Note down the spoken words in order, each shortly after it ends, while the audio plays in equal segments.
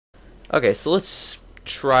Okay, so let's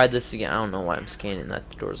try this again. I don't know why I'm scanning that.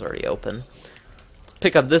 The door's already open. Let's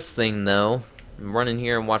pick up this thing, though. Run in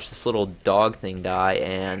here and watch this little dog thing die,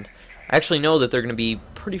 and I actually know that they're going to be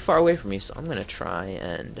pretty far away from me, so I'm going to try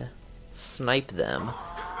and snipe them.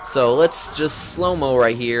 So let's just slow-mo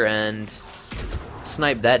right here and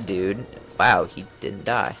snipe that dude. Wow, he didn't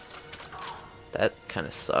die. That kind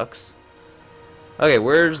of sucks. Okay,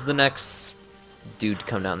 where's the next dude to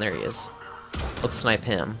come down? There he is. Let's snipe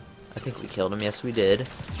him. I think we killed him. Yes, we did.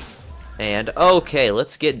 And, okay,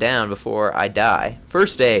 let's get down before I die.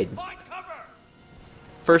 First aid.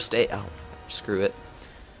 First aid. Oh, screw it.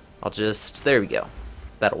 I'll just... There we go.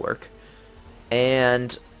 That'll work.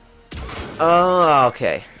 And... Oh,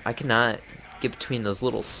 okay. I cannot get between those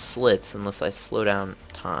little slits unless I slow down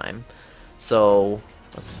time. So,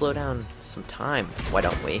 let's slow down some time. Why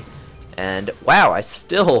don't we? And, wow, I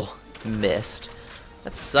still missed.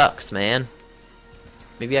 That sucks, man.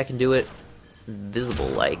 Maybe I can do it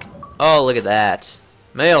visible-like. Oh, look at that.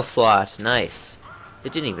 Mail slot. Nice.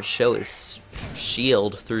 It didn't even show his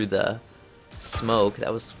shield through the smoke.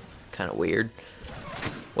 That was kind of weird.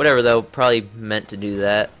 Whatever, though. Probably meant to do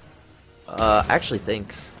that. I actually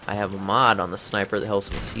think I have a mod on the sniper that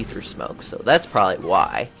helps me see through smoke, so that's probably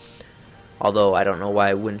why. Although, I don't know why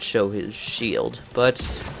I wouldn't show his shield,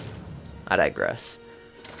 but I digress.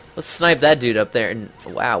 Let's snipe that dude up there, and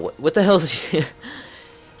wow, what the hell is he?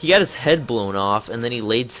 He got his head blown off, and then he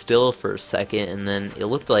laid still for a second, and then it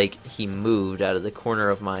looked like he moved out of the corner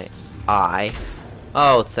of my eye.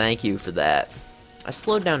 Oh, thank you for that. I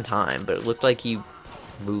slowed down time, but it looked like he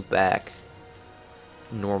moved back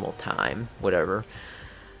normal time, whatever.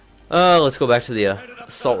 Let's go back to the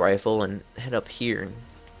assault rifle and head up here and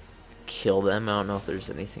kill them. I don't know if there's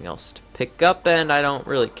anything else to pick up, and I don't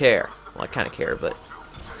really care. Well, I kind of care, but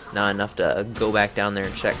not enough to go back down there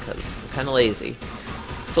and check because I'm kind of lazy.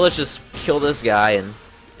 So let's just kill this guy and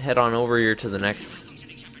head on over here to the next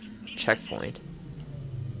checkpoint.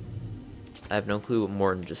 I have no clue what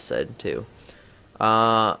Morton just said, too.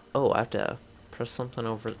 Oh, I have to press something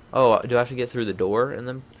over... Oh, do I have to get through the door and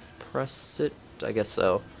then press it? I guess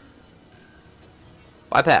so.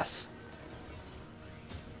 Bypass.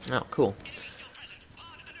 Oh, cool.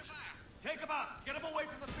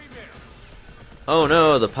 Oh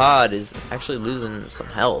no, the pod is actually losing some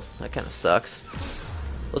health. That kind of sucks.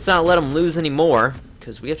 Let's not let him lose any more,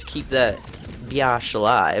 because we have to keep that biatch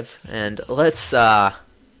alive. And let's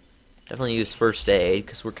definitely use first aid,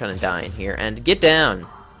 because we're kind of dying here. And get down,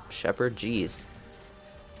 Shepard. Jeez.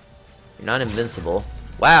 You're not invincible.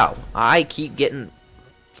 Wow, I keep getting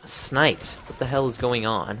sniped. What the hell is going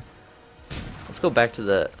on? Let's go back to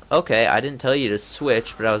the... Okay, I didn't tell you to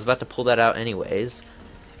switch, but I was about to pull that out anyways.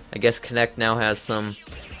 I guess Connect now has some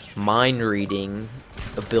mind-reading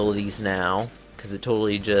abilities now, because it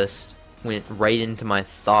totally just went right into my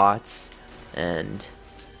thoughts and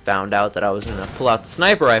found out that I was going to pull out the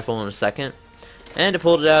sniper rifle in a second, and it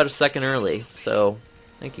pulled it out a second early. So,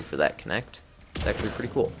 thank you for that, Connect. It's actually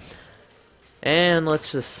pretty cool. And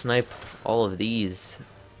let's just snipe all of these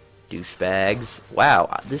douchebags.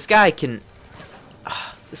 Wow, this guy can...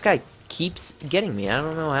 this guy keeps getting me. I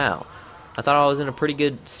don't know how. I thought I was in a pretty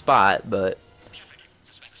good spot, but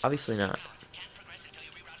obviously not.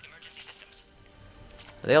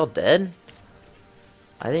 Are they all dead?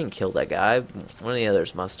 I didn't kill that guy. One of the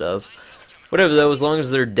others must have. Whatever though, as long as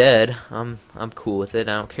they're dead, I'm cool with it.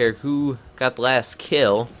 I don't care who got the last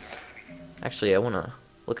kill. Actually, I wanna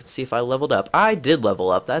look and see if I leveled up. I did level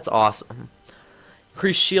up. That's awesome.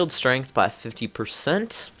 Increase shield strength by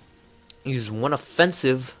 50%. Use one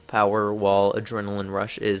offensive power while Adrenaline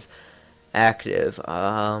Rush is active.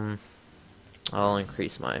 I'll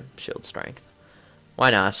increase my shield strength.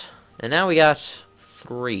 Why not? And now we got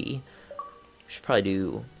 3. We should probably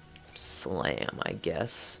do Slam, I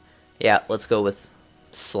guess. Yeah, let's go with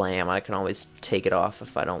Slam. I can always take it off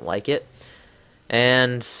if I don't like it.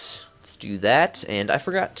 And let's do that. And I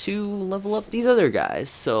forgot to level up these other guys.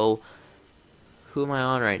 So, who am I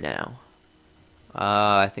on right now?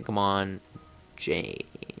 I think I'm on James.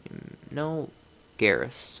 No,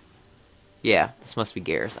 Garrus. Yeah, this must be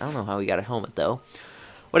Garrus. I don't know how he got a helmet, though.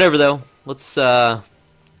 Whatever, though. Let's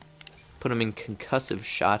put him in concussive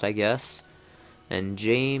shot, I guess. And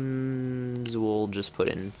James will just put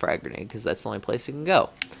in frag grenade, because that's the only place he can go.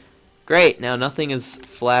 Great, now nothing is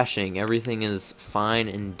flashing. Everything is fine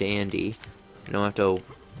and dandy. You don't have to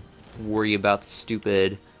worry about the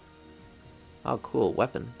stupid... Oh, cool,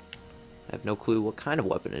 weapon. I have no clue what kind of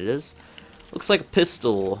weapon it is. Looks like a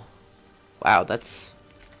pistol. Wow, that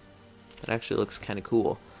actually looks kind of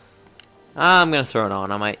cool. I'm gonna throw it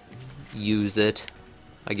on. I might use it,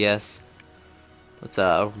 I guess. Let's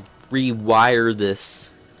rewire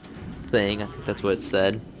this thing. I think that's what it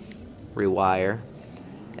said. Rewire.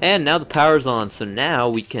 And now the power's on, so now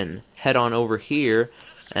we can head on over here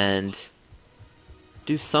and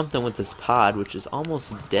do something with this pod, which is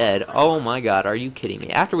almost dead. Oh my god, are you kidding me?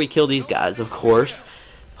 After we kill these guys, of course.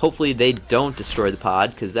 Hopefully they don't destroy the pod,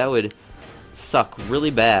 because that would suck really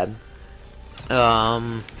bad.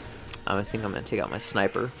 I think I'm going to take out my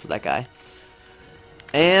sniper for that guy.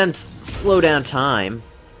 And slow down time,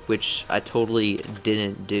 which I totally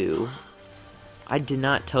didn't do. I did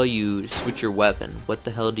not tell you to switch your weapon. What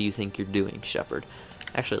the hell do you think you're doing, Shepard?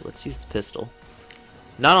 Actually, let's use the pistol.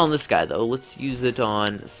 Not on this guy, though. Let's use it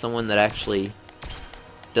on someone that actually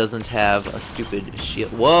doesn't have a stupid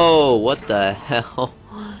shield. Whoa, what the hell?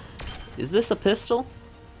 Is this a pistol?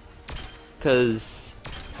 Because...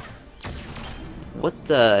 what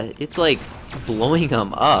the... it's like blowing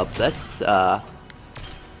them up. That's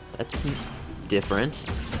different.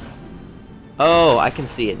 Oh, I can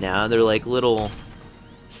see it now. They're like little...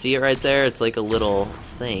 see it right there? It's like a little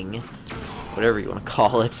thing. Whatever you want to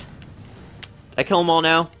call it. Did I kill them all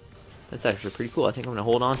now? That's actually pretty cool. I think I'm going to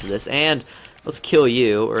hold on to this. And let's kill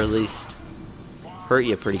you, or at least hurt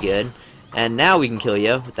you pretty good. And now we can kill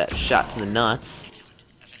you with that shot to the nuts.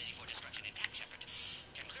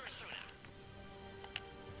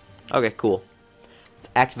 Okay, cool. Let's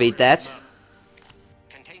activate that.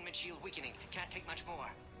 Containment shield weakening. Can't take much more.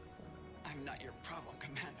 I'm not your problem,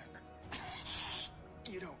 Commander.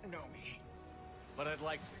 You don't know me. But I'd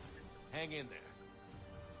like to. Hang in there.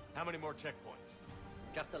 How many more checkpoints?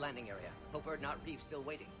 Just the landing area. Hope we're not Reeves still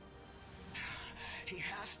waiting. He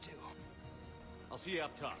has to. I'll see you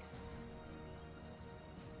up top.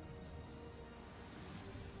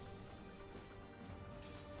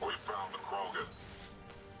 We found the Conger.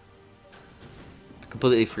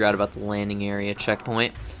 Completely forgot about the landing area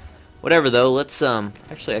checkpoint. Whatever though, let's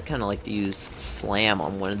actually I kinda like to use slam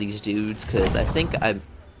on one of these dudes, cause I think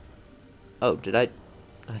oh, did I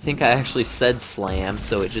think I actually said slam,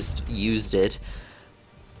 so it just used it.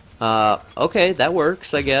 Okay, that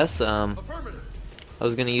works, I guess. I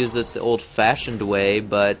was gonna use it the old-fashioned way,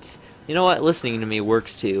 but you know what? Listening to me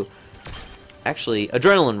works too. Actually,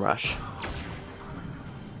 adrenaline rush.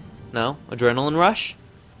 No? Adrenaline rush?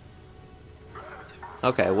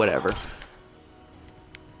 Okay, whatever.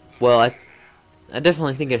 Well, I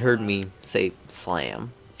definitely think it heard me say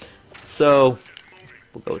slam. So,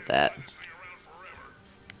 we'll go with that.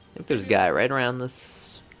 I think there's a guy right around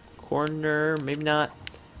this corner. Maybe not.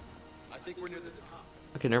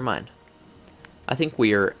 Okay, never mind. I think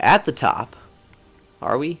we are at the top.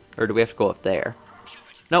 Are we? Or do we have to go up there?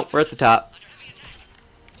 Nope, we're at the top.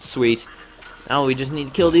 Sweet. Now we just need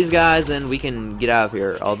to kill these guys and we can get out of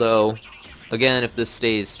here. Although, again, if this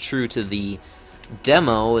stays true to the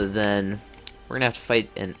demo, then we're gonna have to fight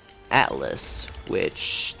an Atlas,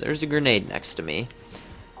 which there's a grenade next to me.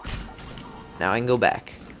 Now I can go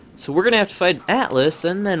back. So we're gonna have to fight an Atlas,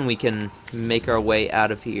 and then we can make our way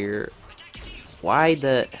out of here. Why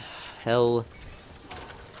the hell?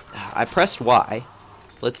 I pressed Y.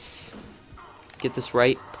 Let's get this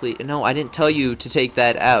right, please. No, I didn't tell you to take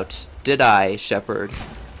that out, did I, Shepard?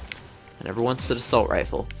 I never once said assault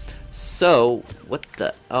rifle. So, what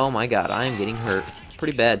the... oh my god, I am getting hurt.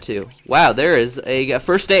 Pretty bad, too. Wow, there is a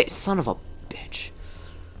first aid... son of a bitch.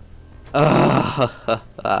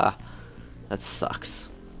 That sucks.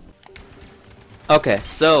 Okay,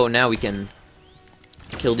 so now we can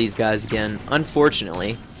kill these guys again,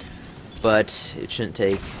 unfortunately. But it shouldn't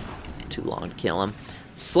take too long to kill them.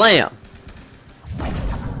 Slam!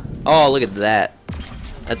 Oh, look at that.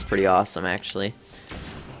 That's pretty awesome, actually.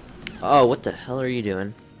 Oh, what the hell are you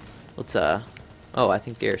doing? Let's, oh, I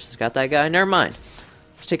think Garrus has got that guy. Never mind.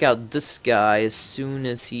 Let's take out this guy as soon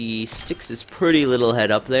as he sticks his pretty little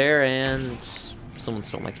head up there, and someone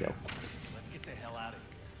stole my kill. Let's get the hell out of here.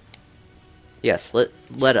 Yes,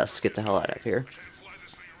 let us get the hell out of here.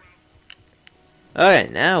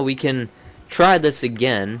 Alright, now we can try this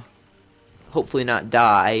again. Hopefully not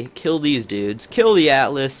die. Kill these dudes. Kill the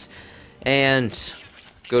Atlas. And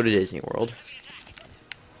go to Disney World.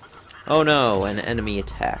 Oh no, an enemy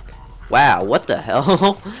attack. Wow, what the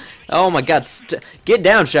hell? Oh my god, get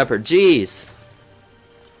down, Shepard. Jeez.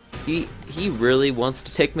 He really wants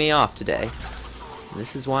to tick me off today.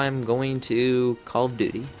 This is why I'm going to Call of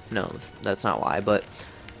Duty. No, that's not why, but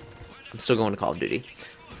I'm still going to Call of Duty.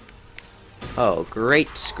 Oh,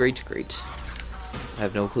 great, great, great. I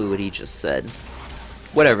have no clue what he just said.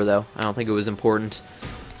 Whatever, though. I don't think it was important.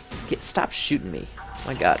 Stop shooting me.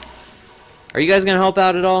 My god. Are you guys going to help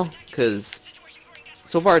out at all? Because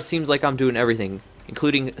so far it seems like I'm doing everything,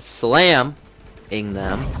 including slamming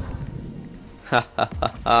them. Ha ha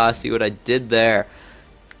ha ha, see what I did there.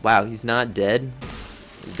 Wow, he's not dead.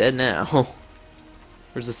 He's dead now.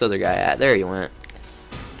 Where's this other guy at? There he went.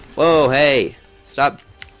 Whoa, hey. Stop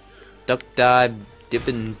duck, dive,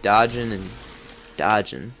 dipping, dodging, and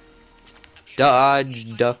dodging.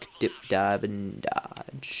 Dodge, duck, dip, dive, and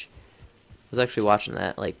dodge. I was actually watching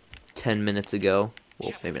that like 10 minutes ago.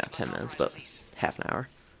 Well, maybe not 10 minutes, but half an hour.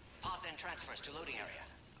 Pod then transfers to loading area.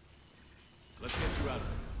 Let's get you out of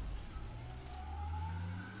there.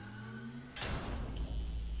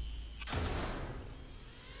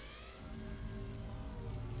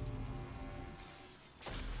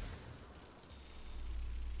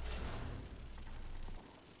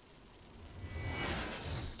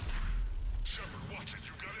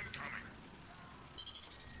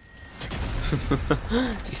 Do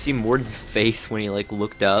you see Mord's face when he like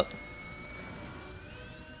looked up?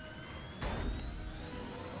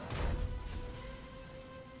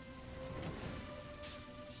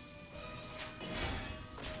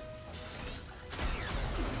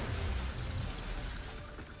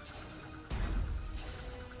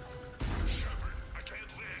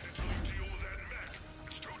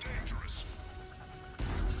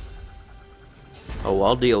 Oh,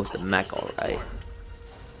 I'll deal with the mech, alright.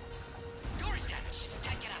 Door's damaged.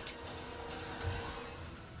 Can't get out.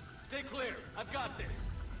 Stay clear. I've got this.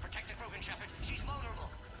 Protect the Broken Shepherd. She's vulnerable.